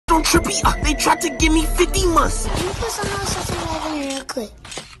on trippy, they tried to give me 50 months. Can you put some on 6ix9ine real quick?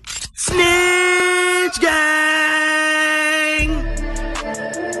 Snitch gang!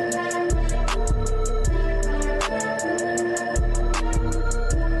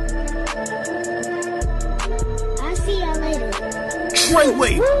 I'll see y'all later.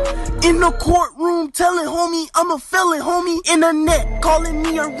 Treyway, in the courtroom telling homie I'm a felon, homie. In the net calling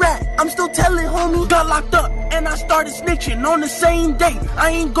me a rat, I'm still telling homie. Got locked up and I started snitching on the same day. I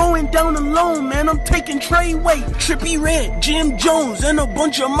ain't going down alone, man, I'm taking Treyway. Trippy Red, Jim Jones, and a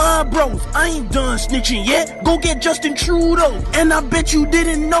bunch of my bros. I ain't done snitching yet, go get Justin Trudeau. And I bet you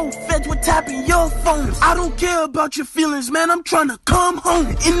didn't know feds were tapping your phones. I don't care about your feelings, man, I'm trying to come home.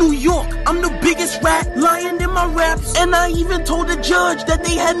 In New York, I'm the biggest rat, lying in my raps. And I even told the judge that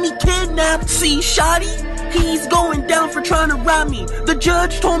they had me kidnapped. See, Shotty, he's going down for trying to rob me. The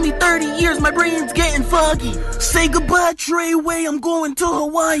judge told me 30 years, my brain's getting foggy. Say goodbye, Treyway, I'm going to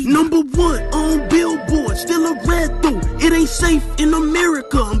Hawaii. Number 1 on Billboard, still a red though. It ain't safe in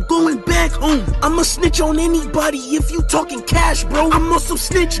America, I'm going back home. I'ma snitch on anybody if you talking cash, bro. I'm on some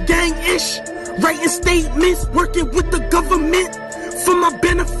snitch gang-ish, writing statements, working with the government for my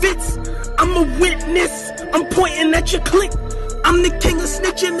benefits. I'm a witness, I'm pointing at your clique. I'm the king of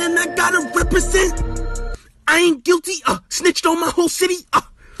snitching and I gotta represent. I ain't guilty, snitched on my whole city,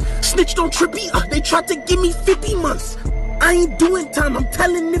 snitched on Trippy, they tried to give me 50 months. I ain't doing time, I'm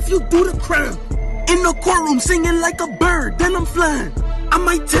telling if you do the crime. In the courtroom singing like a bird, then I'm flying. I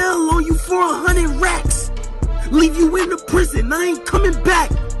might tell on you for 100 racks. Leave you in the prison, I ain't coming back.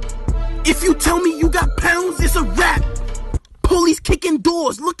 If you tell me you got pounds, it's a wrap. Police kicking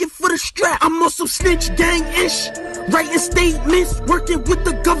doors, looking for the strap. I'm on some snitch gang-ish, writing statements, working with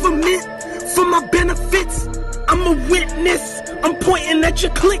the government for my benefits. I'm a witness, I'm pointing at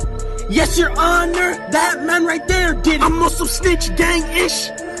your clique. Yes, your honor, that man right there did it. I'm on some snitch gang-ish,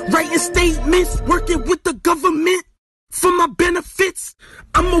 writing statements, working with the government for my benefits.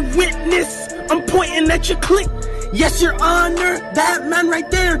 I'm a witness, I'm pointing at your clique. Yes, your honor, that man right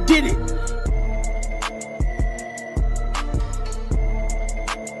there did it.